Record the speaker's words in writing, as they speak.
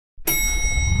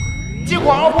接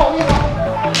广告，不好意思。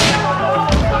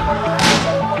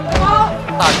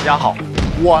大家好，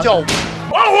我叫王虎。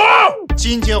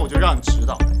今天我就让你知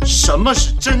道什么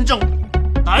是真正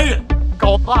男人。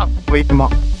高大威猛，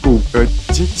骨骼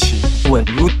惊奇，稳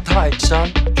如泰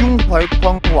山，胸怀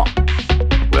宽广。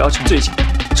我要成最强，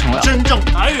成了真正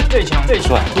男人，最强最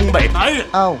帅东北男人。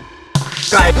哦。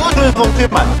 改革春风吹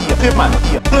满地，吹满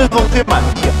地，春风吹满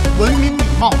地。文明礼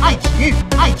貌，爱体育，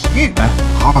爱体育。哎，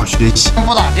好好学习，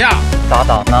不打架，打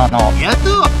打闹闹，别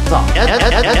嘚瑟，别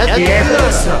嘚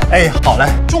瑟。哎，好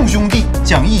嘞，众兄弟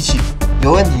讲义气，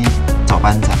有问题找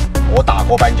班长。我打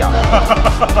过班长。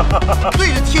对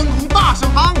着天空大声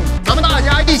喊，咱们大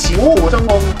家一起虎虎生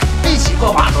风，一起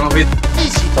鹤马腾飞，一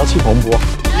起朝气蓬勃。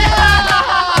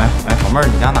哎，老妹儿，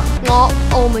你家哪？我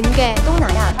澳門嘅東南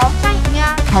亞好歡迎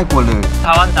啊！泰國人，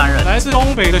台灣男人，來自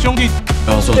東北的兄弟，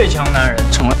最強男人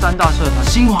成了3大社團，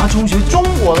新華中學中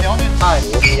國的苗女，愛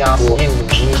我比亞，我印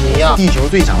尼亞，地球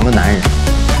最強的男人。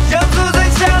江苏最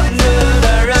強的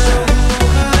男人，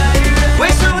為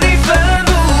兄弟奮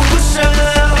不顧身。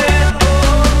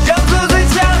江蘇最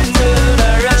強的男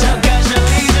人，想看勝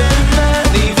利的人，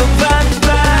逆風翻盤，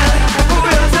不要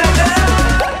再等。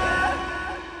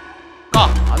幹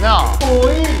啥呢？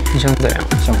你想怎樣？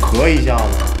想咳一下子。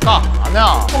幹啥呢？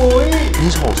你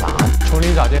瞅啥？瞅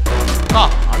你咋的？幹啥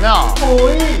呢？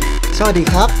薩瓦迪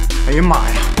卡。哎呀媽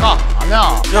呀！幹啥呢？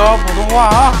教普通話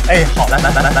啊！哎，好，來，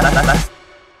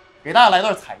給大家來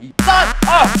段才藝。3、2、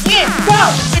1，go！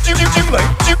經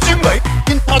緯，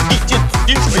因他地見紫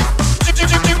金錘。經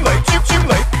緯，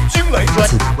專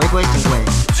違規行為。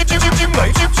經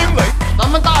緯，咱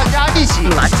們大家一起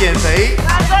來減肥。感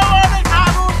受我的卡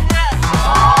路里。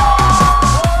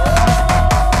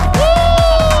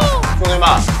兄弟們，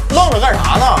愣着幹啥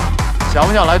呢？想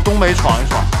不想來東北闖一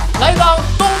闖？來當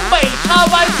東北插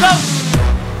班生。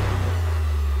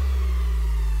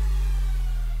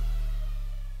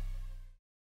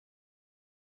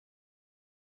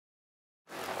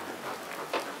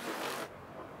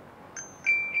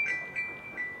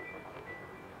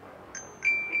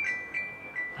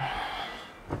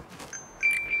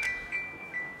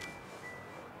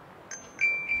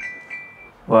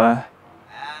喂。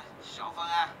小峰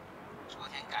啊，昨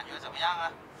天感觉怎么样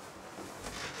啊？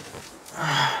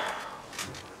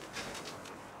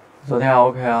昨天还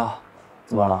OK 啊，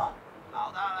怎么了？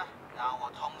老大呢，让我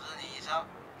通知你一声，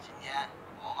今天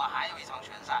我们还有一场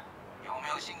拳赛，有没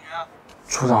有兴趣啊？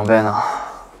出场费呢？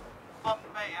分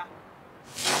贝啊。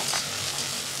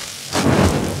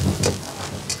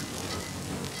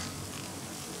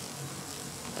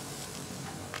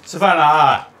吃饭了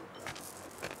啊！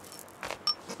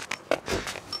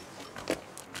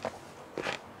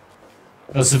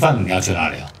要吃饭了，你要去哪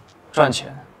里啊？赚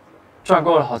钱，赚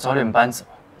够了好找点班走。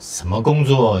什么工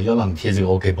作要让你贴这个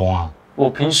OK 绷啊？我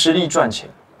凭实力赚钱，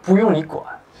不用你管。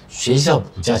学校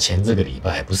补假前这个礼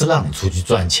拜不是让你出去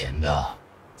赚钱的，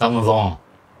张文峰，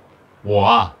我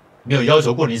啊没有要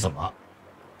求过你什么，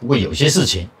不过有些事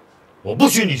情我不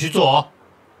许你去做哦。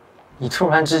你突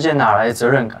然之间哪来的责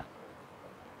任感？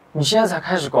你现在才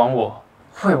开始管我，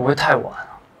会不会太晚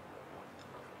啊？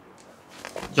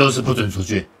就是不准出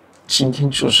去，今天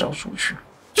就是要出去，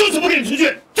就是不给你出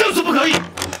去，就是不可以。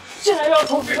现在要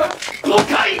出去，给我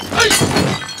开！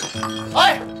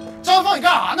哎，张峰，你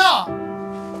干啥呢？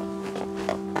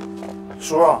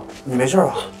叔，你没事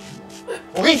吧？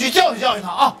我给你去教训教训他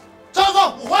啊！张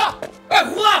峰，五环，哎，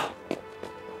胡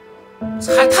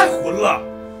子，还太混了。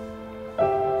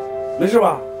没事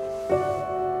吧？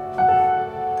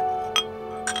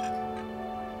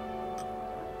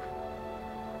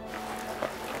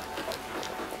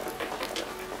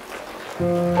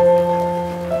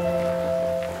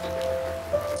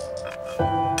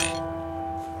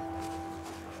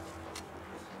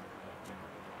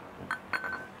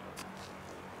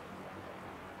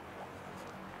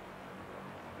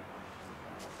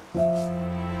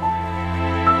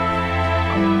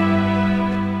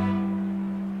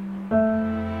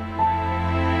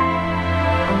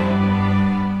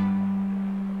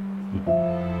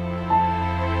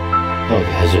到底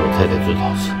还是我太太最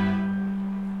好吃，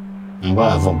难怪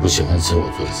阿凤不喜欢吃我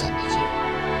做的三明治。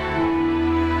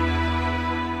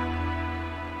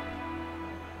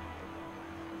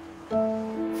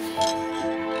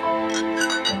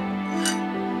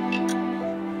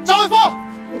张文峰，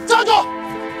站住！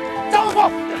张文峰，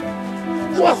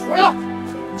给我回来！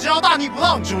你知道大逆不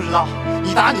道，你知不知道？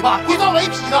你打你爸会遭雷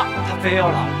劈的。他非要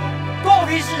拦我，关我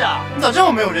屁事啊！你咋这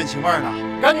么没有人情味呢？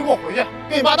赶紧给我回去，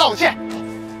跟你爸道个歉。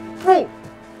不，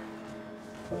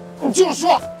你就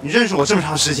说你认识我这么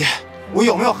长时间，我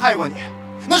有没有害过你？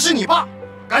那是你爸，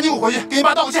赶紧给我回去，给你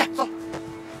爸道个歉。走。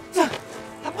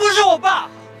他不是我爸。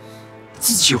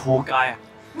起活该啊！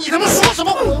你他妈说什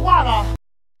么鬼话呢？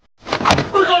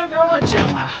不能跟我讲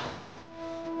啊！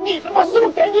你他妈是不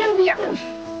是给你脸？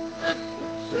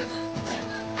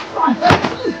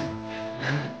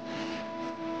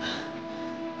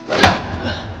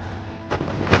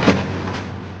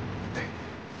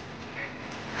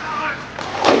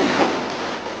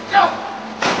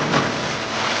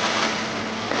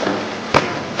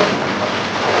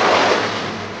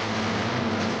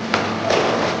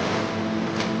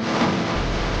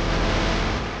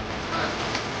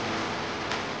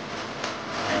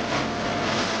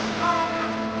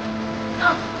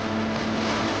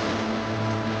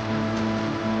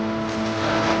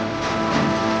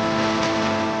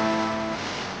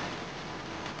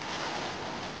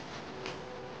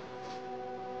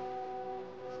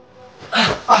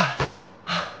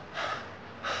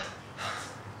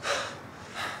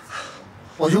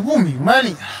我就不明白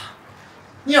你了，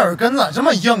你耳根咋这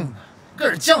么硬呢？搁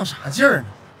这犟啥劲儿呢？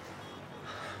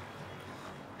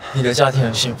你的家庭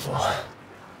很幸福，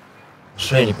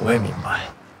所以你不会明白。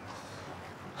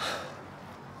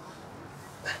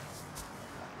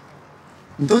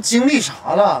你都经历啥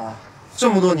了？这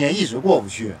么多年一直过不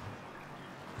去。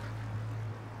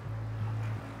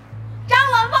张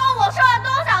文峰，我说了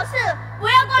多少次，不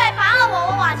要过来烦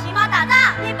我瓦奇玛打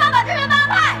仗！你爸爸就是帮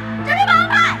派，就是帮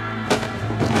派！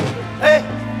哎，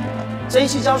这一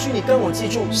期教训你跟我记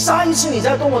住，下一次你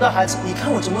再动我的孩子，你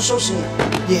看我怎么收拾你，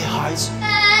野孩子。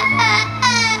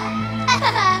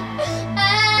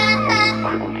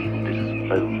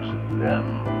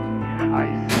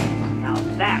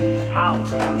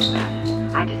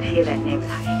I just hear that name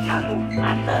like雅哥，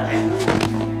雅哥，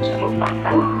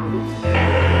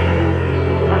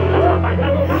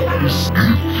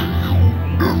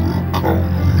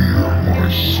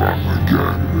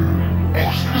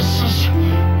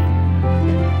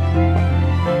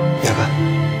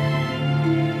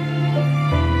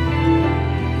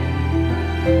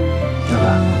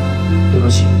对不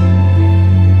起，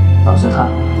老是他。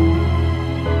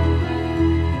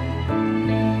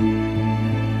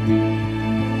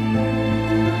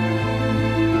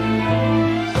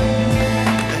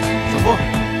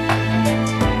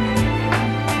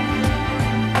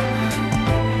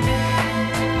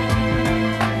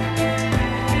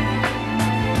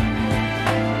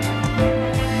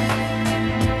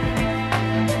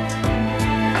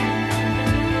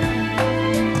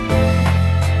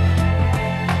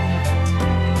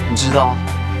你知道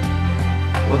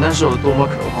我那时候有多么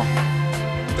渴望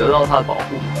得到他的保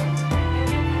护吗？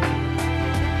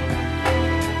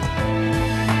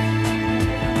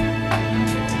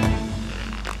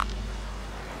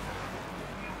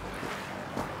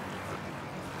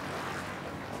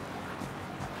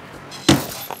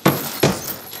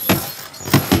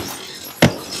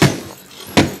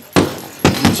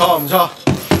不错，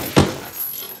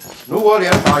如果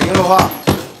连打赢的话，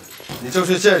你就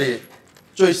是这里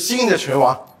最新的拳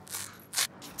王。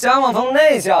张望峰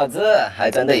那小子还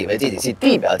真的以为自己是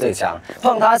地表最强，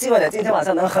碰他是为了今天晚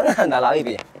上能狠狠的捞一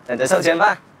笔，等着收钱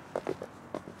吧。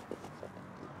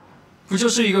不就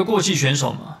是一个过气选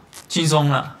手吗？轻松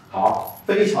了。好，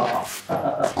非常好。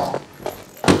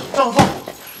张峰，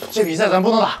这比赛咱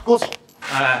不能打，给我走。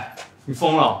哎，你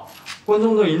疯了！观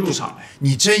众都已经入场了。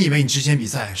你真以为你之前比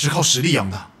赛是靠实力赢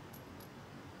的？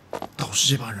都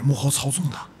是这帮人幕后操纵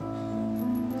的。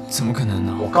怎么可能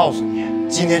呢？我告诉你，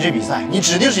今天这比赛你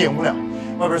指定是赢不了。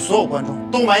外边所有观众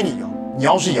都买你赢，你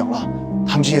要是赢了，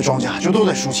他们这些庄家就都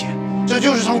得输钱，这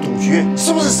就是场赌局，你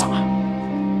是不是傻？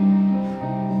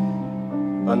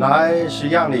本来是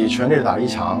让你全力打一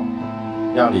场，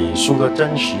让你输得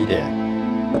真实一点。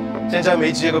现在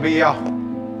没这个必要，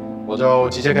我就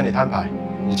直接跟你摊牌。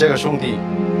你这个兄弟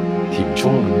挺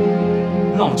聪明。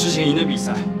那我之前赢的比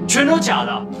赛全都假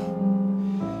的。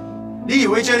你以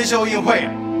为这里是奥运会？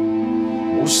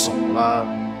不怂了，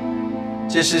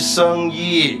这是生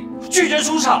意。拒绝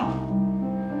出场。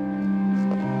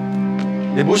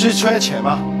你不是缺钱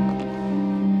吗？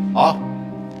好，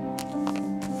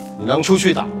你能出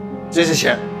去打，这些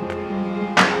钱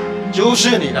就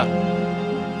是你的。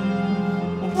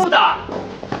我不打。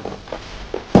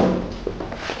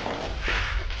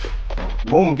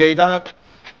我唔記得，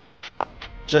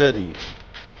这里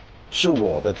是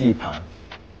我的地盘。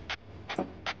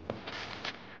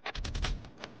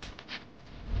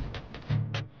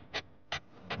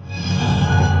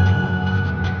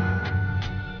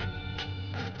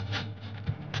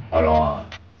阿龙啊，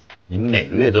你们每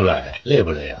个月都来，累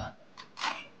不累啊？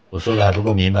我说的还不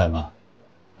够明白吗？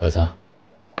喝茶，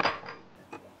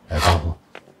来招呼。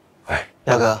哎，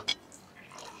耀哥，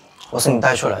我是你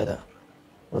带出来的，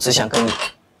我只想跟你。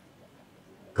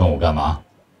跟我干嘛？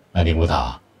那你不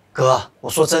逃？哥，我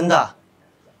说真的，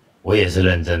我也是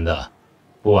认真的，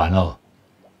不玩喽。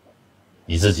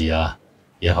你自己啊，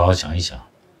也好好想一想。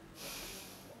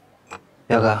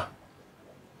彪哥，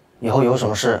以后有什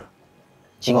么事，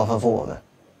尽管吩咐我们。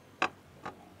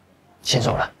先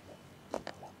走了。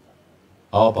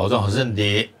好，保重好身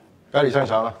体。该你上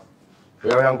场了，不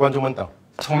要让观众们等。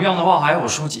同样的话还要我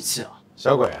说几次啊？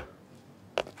小鬼啊，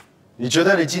你觉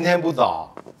得你今天不打，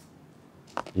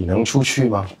你能出去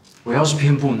吗？我要是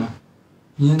偏不呢？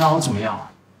你能拿我怎么样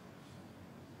啊？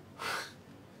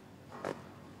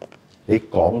你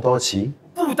讲多次。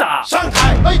不打，上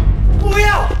台！哎，不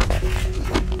要！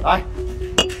来，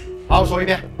好好说一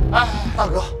遍。哎，大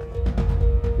哥，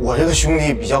我这个兄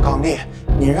弟比较刚烈，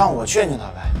你让我劝劝他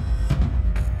呗。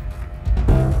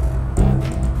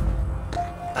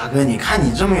大哥，你看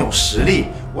你这么有实力，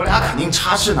我俩肯定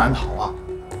插翅难逃啊！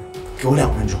给我2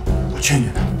分钟，我劝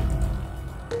劝他。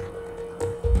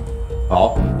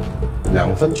好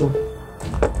，2分钟。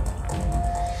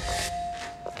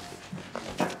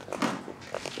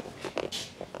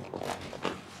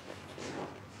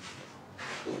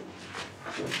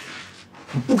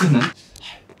不可能！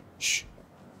嘘，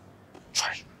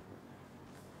传上。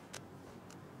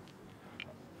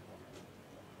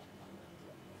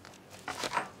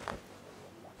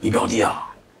你表弟啊，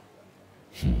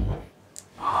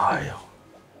哎呀，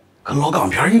跟老港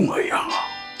片一模一样啊！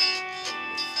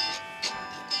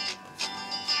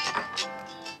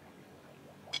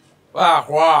喂，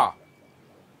虎儿，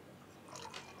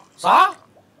啥？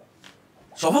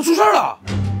小峰出事了？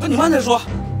那你慢点说。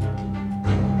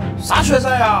啥决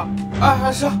赛呀？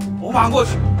哎，行，我马上过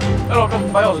去。哎，老周，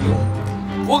把钥匙给我。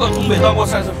我搁东北当过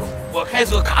赛车手，我开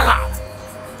车咔咔的。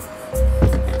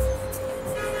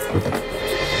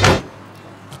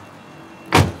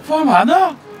方向盘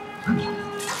呢？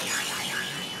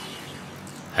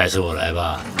还是我来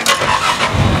吧。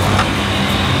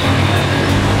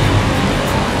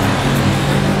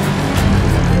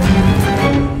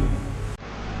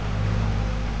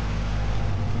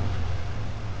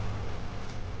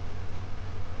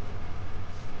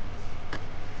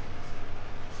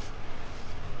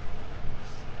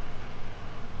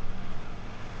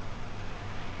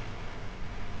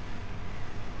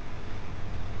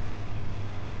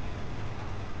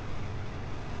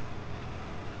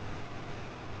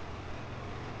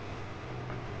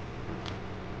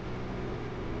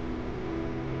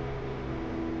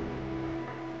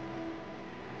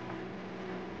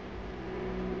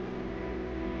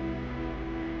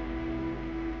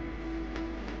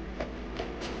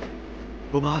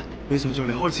老板，没什么就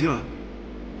聊起了。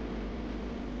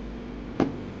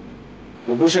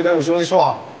我不是跟你兄弟说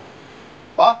好，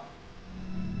啊？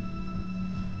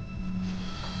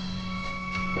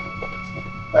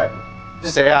哎，是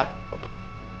谁呀？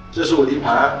这是我地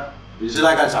盘，你是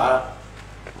来干啥的？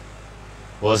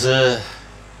我是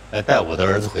来带我的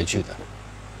儿子回去的。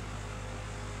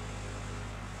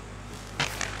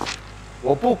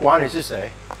我不管你是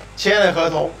谁，签了合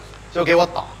同就给我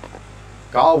打，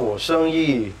搞我生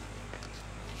意，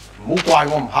唔好怪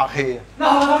我唔客氣。那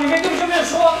好，你跟对面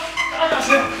说，打下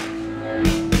去。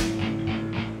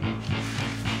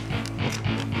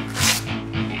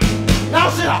哪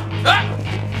有事啊？哎，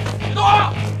别动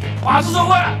啊！法治社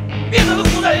会变成个狗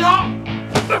仔营。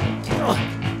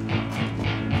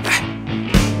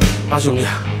大兄弟，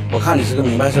我看你是个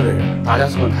明白事的人，打架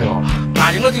成本太高了，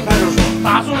打赢了进派出所，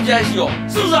打输了进 ICU，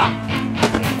是不是啊？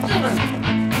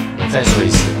我再说一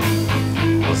次，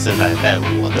我是来带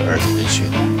我的儿子回去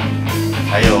的。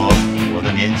还有，我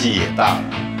的年纪也大了，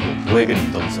我不会跟你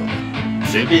动手的。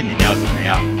随便你们要怎么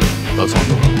样，都从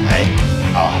头来。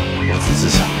好，我只是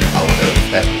想把我的儿子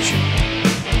带回去。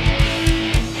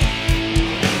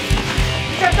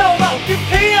你敢打我吗？我跟你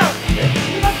拼啊！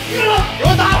你妈去了！给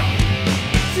我打！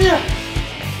是。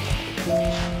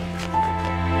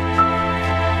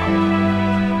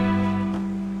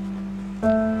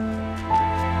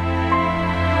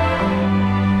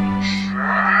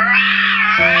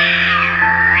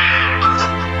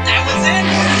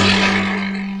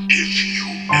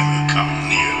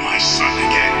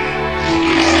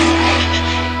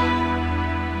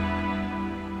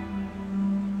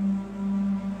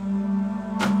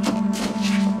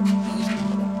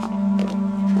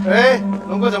哎，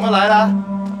龙哥怎么来了？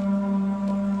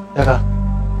大哥，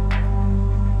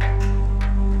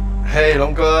嘿，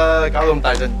龙哥，搞咁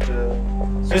大阵仗，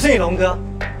谁是你龙哥？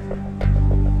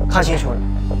看清楚了，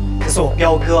这是我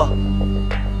彪哥。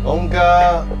龍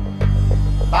哥，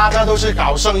大家都是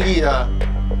搞生意的，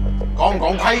講唔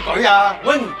講規矩啊？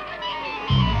問你，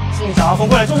是你找阿峰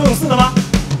過來做這種事的嗎？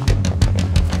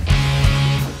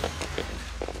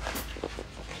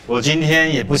我今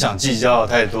天也不想计较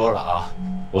太多了啊，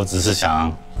我只是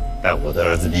想带我的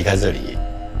儿子离开这里。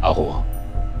阿虎，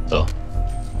走。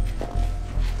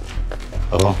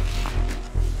老公，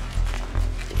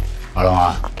阿龙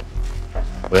啊，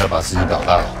我要把事情搞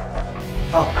大了。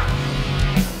好。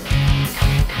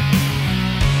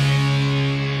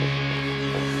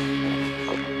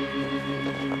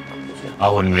阿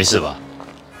虎，你没事吧？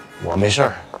我没事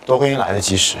儿，多亏你来得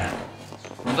及时。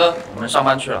龙哥，我们上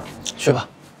班去了。去吧。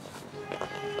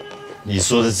你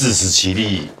说的自食其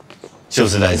力，就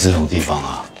是来这种地方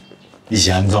啊？你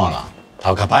是安怎啦？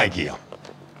头壳歹去啊？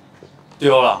对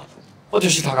啦，我就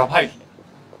是头壳歹去。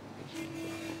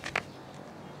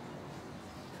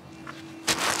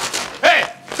哎，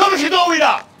这么去到位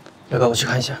了？刘哥，我去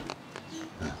看一下。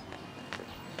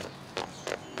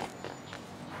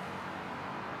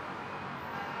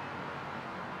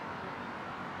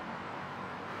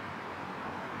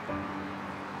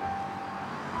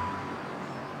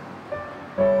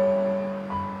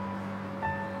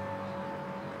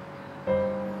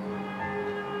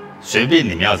随便你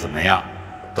们要怎么样，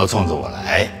都冲着我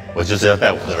来，我就是要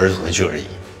带我的儿子回去而已。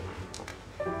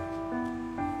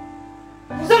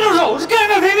你再动手，我就跟人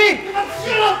家拼命！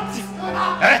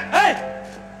哎哎！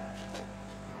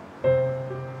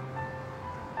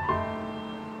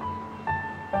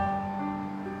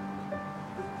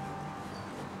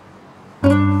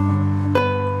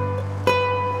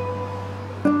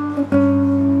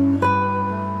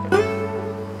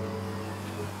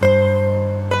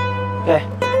对。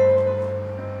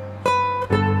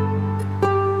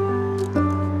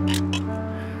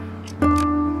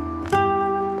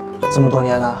这么多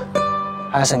年了，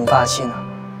还是你霸气呢。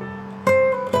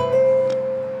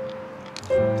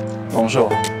龙叔，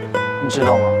你知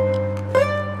道吗？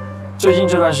最近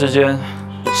这段时间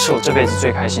是我这辈子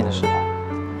最开心的时候。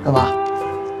干嘛？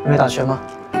因为打拳吗？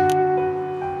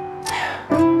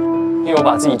因为我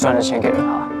把自己赚的钱给了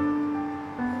他，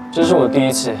这是我第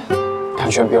一次完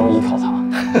全不用依靠他。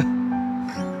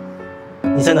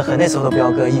你真的和那时候的彪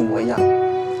哥一模一样。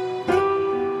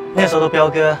那时候的彪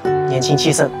哥年轻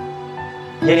气盛，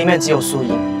眼里面只有输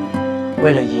赢，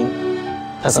为了赢，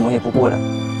他什么也不顾了。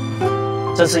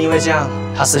正是因为这样，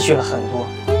他失去了很多，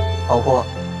包括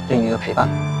对你的陪伴。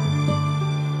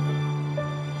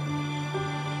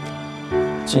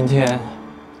今天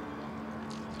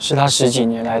是他10几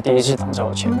年来第一次挡在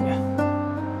我前面，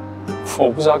我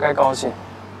不知道该高兴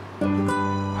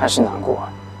还是难过。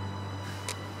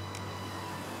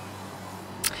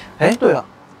哎，对了，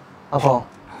阿峰，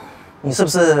你是不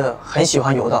是很喜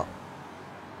欢柔道？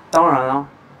当然啊，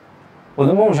我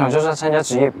的梦想就是要参加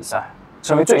职业比赛，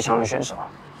成为最强的选手。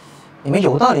你们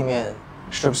柔道里面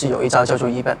是不是有一招叫做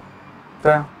一本？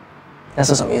对啊，那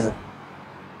是什么意思？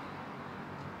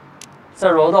在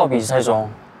柔道比赛中，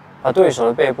把对手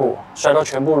的背部摔到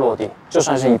全部落地，就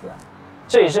算是一本。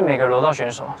这也是每个柔道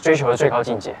选手追求的最高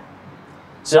境界。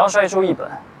只要摔出一本，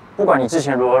不管你之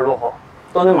前如何落后，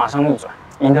都能马上逆转，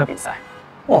赢得比赛。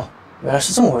哦，原来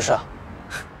是这么回事啊！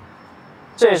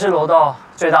这也是柔道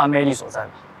最大的魅力所在吧。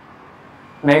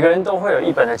每个人都会有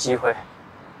一本的机会，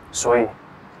所以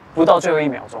不到最后1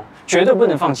秒钟，绝对不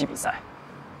能放弃比赛。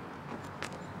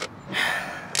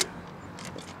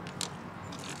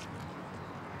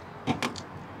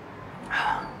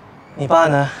你爸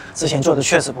呢？之前做的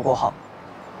确实不够好，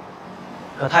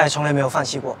可他也从来没有放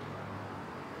弃过。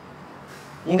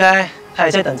应该他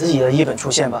也在等自己的一本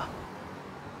出现吧。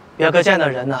彪哥这样的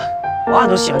人呢，往往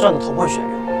都喜欢撞得头破血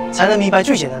流，才能明白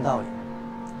最简单的道理。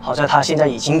好在他现在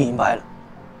已经明白了，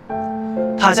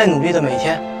他还在努力的每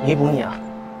天弥补你啊。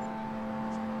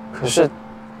可是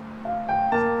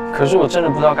我真的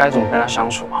不知道该怎么跟他相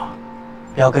处啊。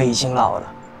彪哥已经老了，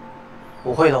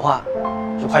不会的话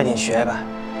就快点学吧。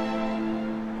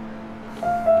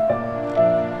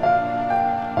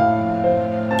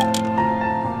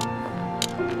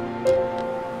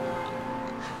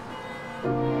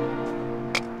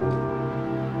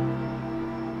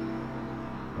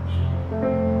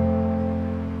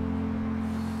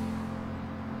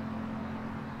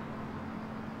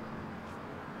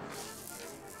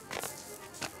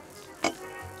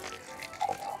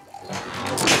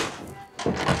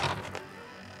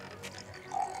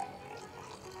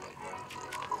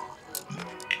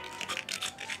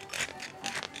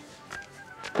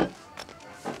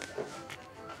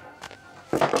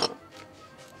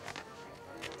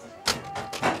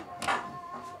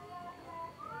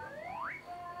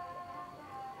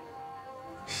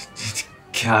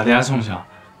卡的呀，冲小，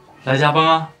来加班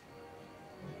啊！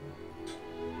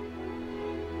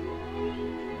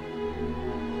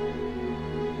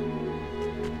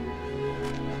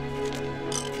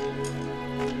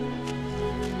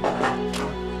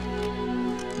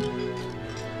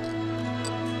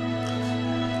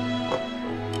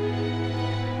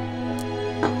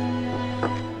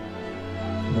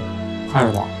看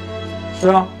什么？是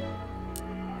啊，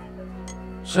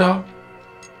是啊，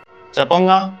在蹦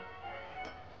啊！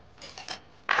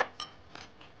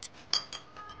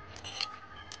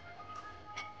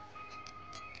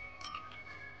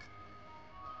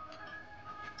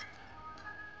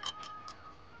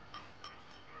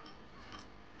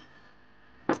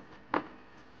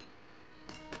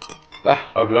来，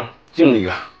老哥，敬你一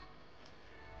个。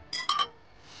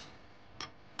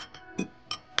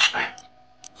哎，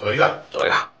走一个，走一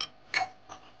个。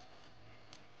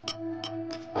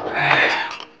哎，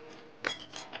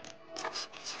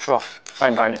是吧？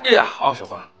帮你倒一点。哎呀，好，小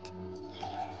黄。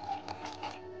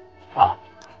爸，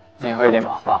你也喝一点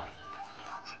吧，爸。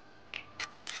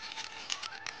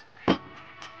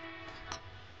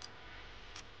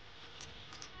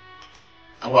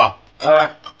阿虎，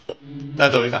来，再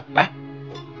走一个，来，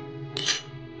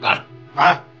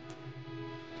来。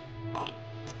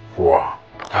哇，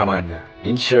他们呢，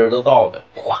连气儿都到了，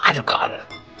哗就干了。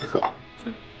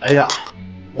哎呀，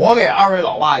我给二位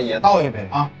老爸也倒一杯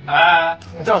啊！哎，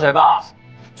你叫谁爸？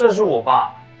这是我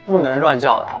爸，不能乱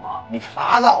叫的好吗？你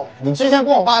拉倒！你之前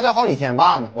管我爸叫好几天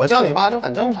爸呢，我叫你爸就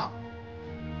很正常。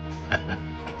来，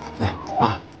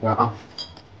爸，你看啊。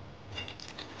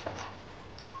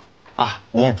啊，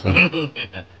你也喝。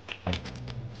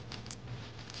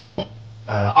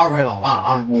二位老爸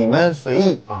啊，你们随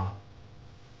意啊。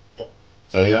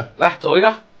走一个，来，走一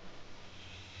个。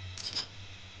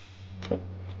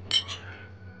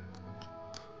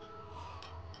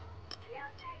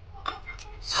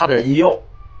差点医药。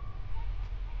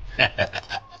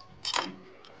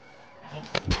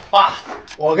爸，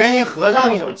我给你合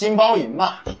唱一首《金包银》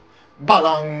吧。别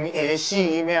人的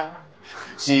性命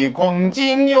是黄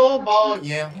金又包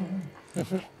银，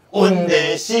阮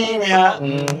的性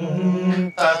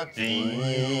命得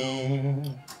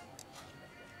钱。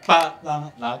别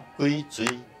人若开嘴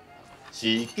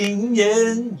是金言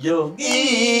玉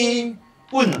语，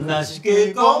阮若是假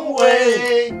讲话，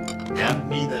难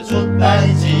免得出代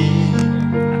志。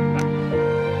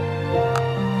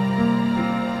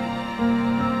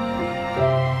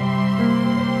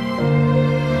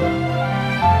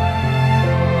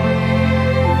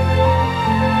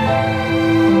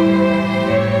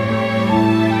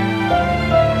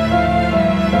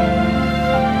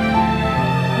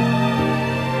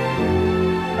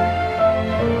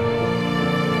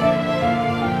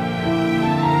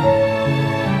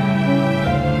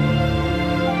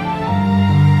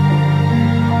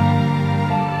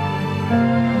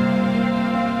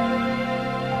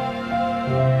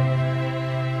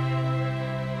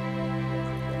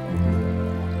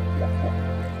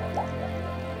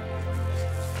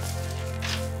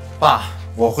爸，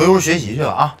我回屋学习去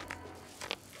了啊。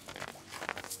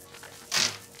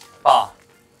爸，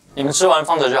你们吃完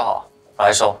放着就好，我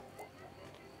来收。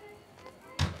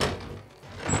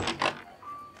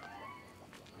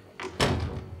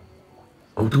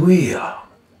不对呀，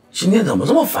今天怎么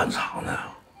这么反常呢？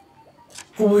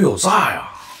会不会有诈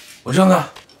呀？我看看。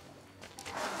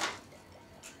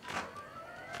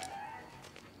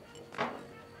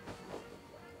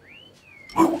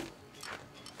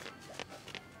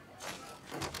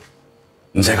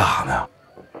你在干啥呢？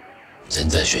正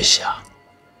在学习啊。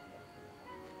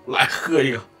来喝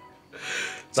一个，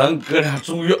咱哥俩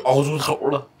终于熬出头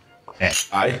了。哎，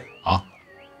哎呀，好。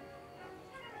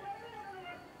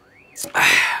哎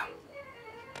呀，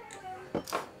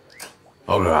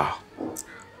老哥，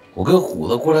我跟虎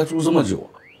子过来住这么久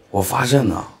了，我发现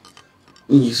呢，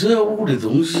你这屋里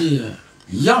东西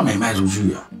一样没卖出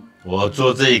去啊。我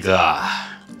做这个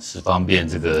啊，是方便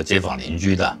这个街坊邻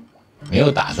居的，没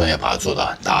有打算要把它做到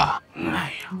很大。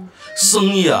哎呀，生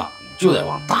意啊就得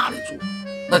往大里做，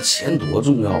那钱多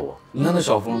重要啊！你看那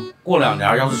小峰，过2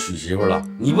年要是娶媳妇了，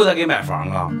你不得给买房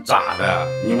啊？咋的？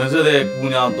你们这的姑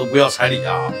娘都不要彩礼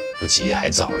啊？不急还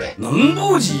早嘞，能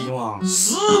不急吗？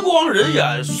时光荏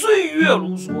苒，岁月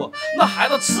如梭，那孩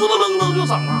子呲不楞登就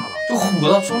长大了。就虎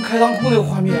子穿开裆裤那个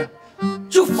画面，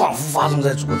就仿佛发生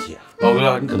在昨天。老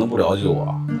哥，你可能不了解我，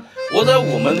我在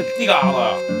我们地嘎子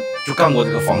就干过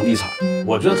这个房地产。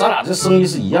我觉得咱俩这生意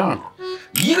是一样的，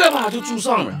一个吧就住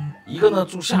上面，一个呢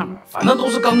住下面，反正都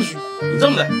是刚需。你这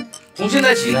么的，从现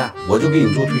在起呢，我就给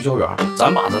你做推销员，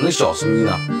咱把咱的小生意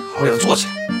呢好给它做起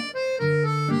来。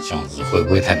这样子会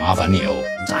不会太麻烦你哦？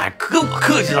哎，跟我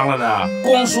客气上了呢，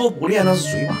光说不练那是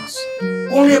嘴把式，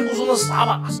光练不说那是啥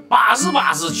把式？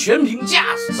把式全凭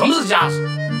架势。什么是架势？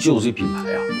就是这品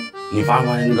牌啊。你发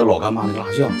现那个老干妈那个蜡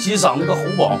像，机长那个侯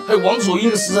宝，还有王守义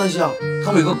那个13香，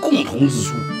他们有个共同之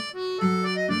处。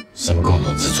什么共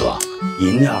同之处啊？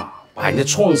人家把人家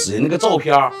创始人那个照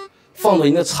片放到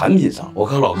你的产品上。我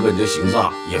看老哥你这形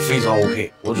象也非常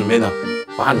OK， 我准备呢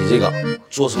把你这个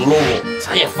做成 logo，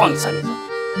 咱也放你产品上。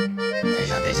等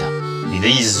一下，你的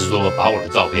意思是说把我的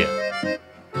照片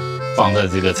放在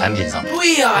这个产品上？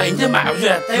对呀，人家买回去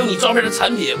带有你照片的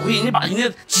产品，我给人家把人家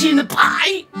亲的牌。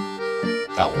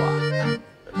大虎啊，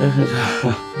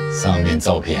上面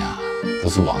照片啊都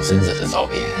是往生者的照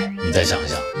片，你再想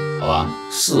想，好吧？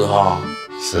是哈，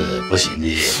是不行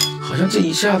的。好像这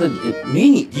一下子没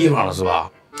你地方了是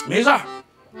吧？没事儿，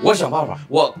我想办法，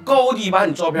我高低把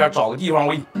你照片找个地方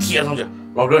我给你贴上去。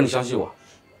老哥，你相信我，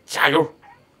加油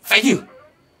 ，fighting，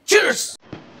 cheers！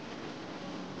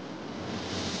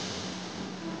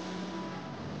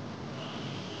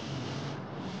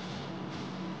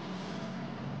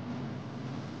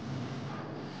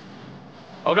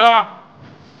老哥，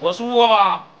我说过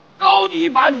吧，高低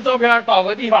把你照片找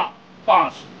个地方放上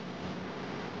去。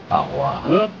大虎啊，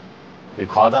别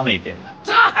夸张了一点了。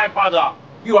这还夸张？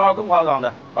一会儿还有更夸张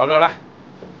的。老哥来，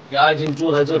你安静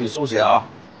坐在这里收钱啊！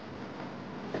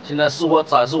现在是我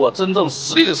展示我真正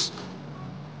实力的时刻。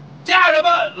家人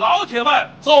们、老铁们，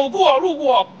走过路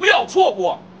过不要错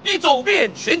过，你走遍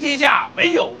全天下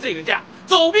没有这个家，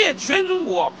走遍全中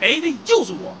国陪的就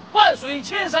是我。万水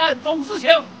千山总是情，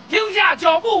停下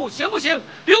脚步行不行？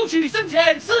留取身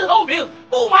前事后明，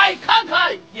不买看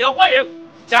看也欢迎。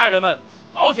家人们、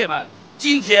老铁们，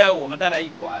今天我们带来一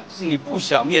款是你不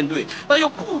想面对但又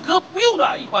不可不用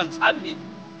的一款产品，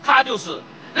它就是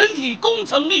人体工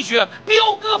程力学标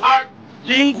哥牌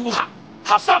灵骨塔。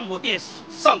它上过电视，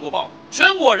上过报，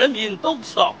全国人民都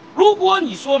知道。如果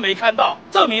你说没看到，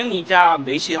证明你家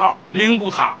没信号。灵骨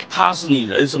塔，它是你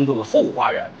人生中的后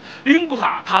花园。灵骨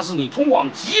塔，它是你通往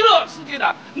极乐世界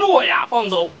的诺亚方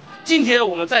舟。今天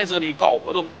我们在这里搞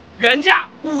活动，原价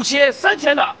5000、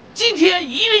3000的，今天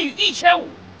一律1500，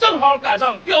正好赶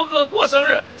上彪哥过生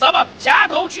日，咱们掐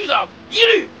头去整，一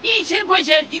律1000块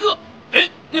钱一个。哎，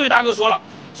那位大哥说了，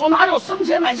说哪有生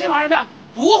钱买这玩意儿的，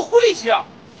多晦气啊！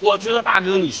我觉得大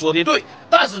哥你说的对，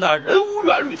但是呢，人无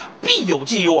远虑，他必有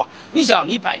近忧啊。你想，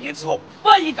你100年之后，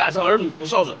万一赶上儿女不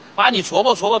孝顺，把你戳吧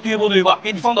堆吧，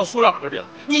给你放到塑料盒里了，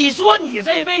你说你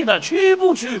这辈子屈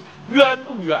不屈，冤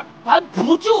不冤？咱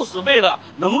不就是为了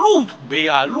能入土为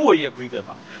安，落叶归根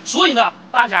吗？所以呢，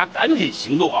大家赶紧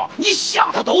行动啊！你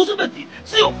想的都是问题，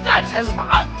只有干才是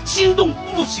答案。心动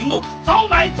不如行动，早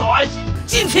买早安心。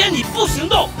今天你不行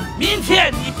动，明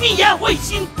天你必然会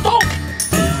心动。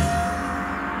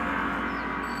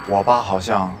我爸好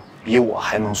像比我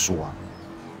还能说。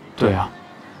对啊，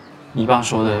你爸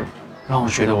说的让我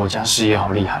觉得我家事业好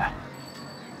厉害。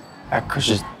哎，可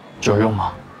是有用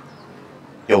吗？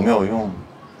有没有用？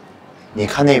你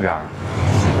看那边。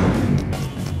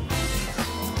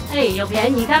哎，有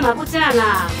便宜干嘛不占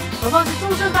啊？何况是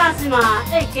终身大事嘛。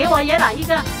哎，给我也来一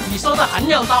个。你说的很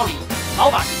有道理，老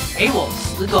板，给我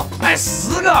10个。买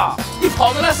10个？你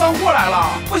跑着来上货来了？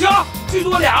不行，最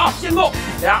多俩，限购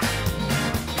俩。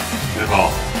最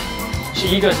后是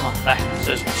1个是吗？来，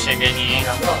这先给你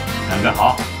2个，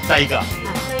好，再一个。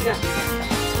再一个。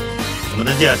怎么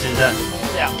登记啊，先生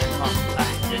？2个是吗？来，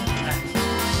给你，来，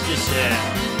谢谢。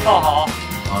套好。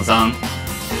王商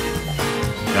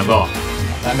2个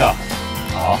，3个，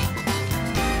好。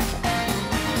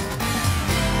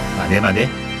慢点。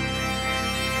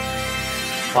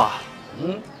爸，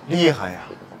厉害呀，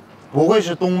不愧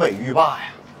是东北浴霸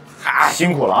呀，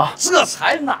辛苦了啊！这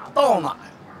才哪到哪呀？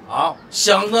啊，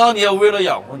想当年为了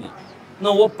养活你，那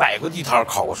我摆过地摊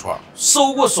烤过串，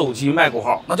收过手机卖过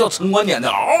号，那叫城管点的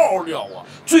嗷嗷撂啊！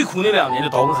最苦那2年就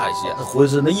倒腾海鲜，那浑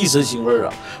身那一身腥味儿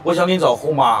啊！我想给你找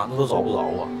后妈，那都找不着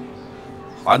啊。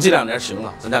反正这2年行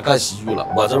了，咱家干喜剧了，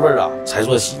我这味儿啊才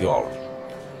算洗掉了。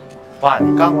爸，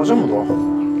你干过这么多活，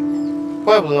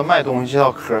怪不得卖东西这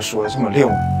道嗑说的这么溜。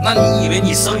那你以为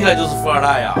你生下来就是富二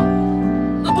代呀？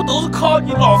那不都是靠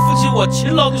你老父亲我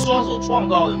勤劳的双手创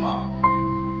造的吗？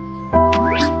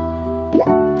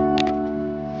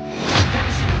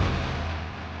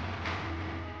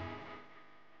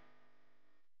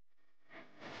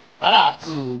咱俩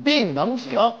指定能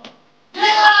行。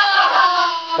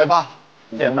来吧，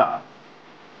点哪儿？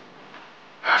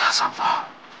他上当。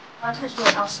啊，退出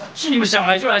我倒是。是你们想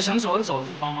来就来、想走就走的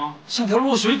地方吗？像条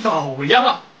落水狗一样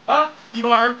啊！啊，一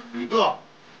帮人旅客，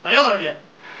哪要哪去。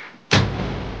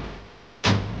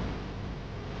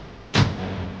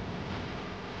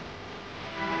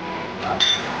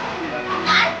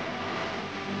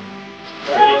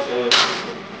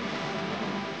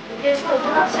别说，我觉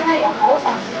得现在也好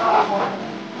想知道啊。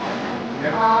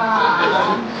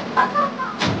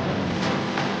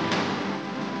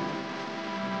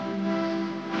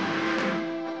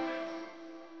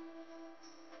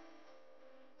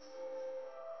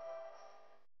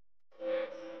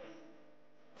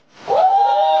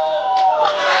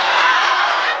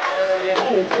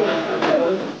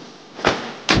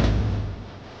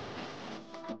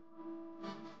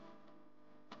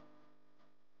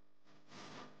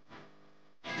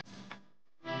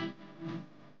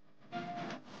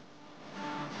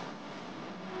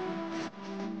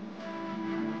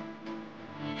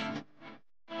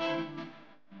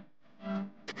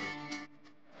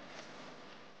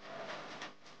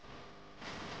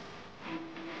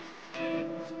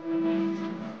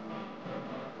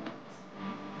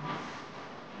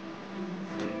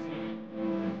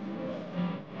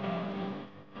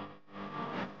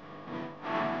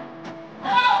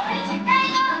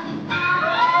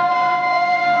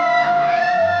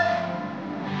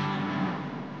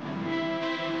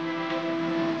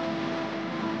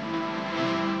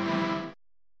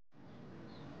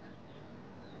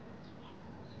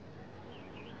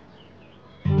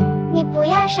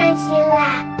伤心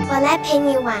啦，我来陪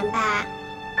你玩吧。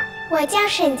我叫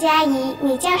沈佳宜，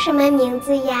你叫什么名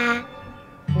字呀？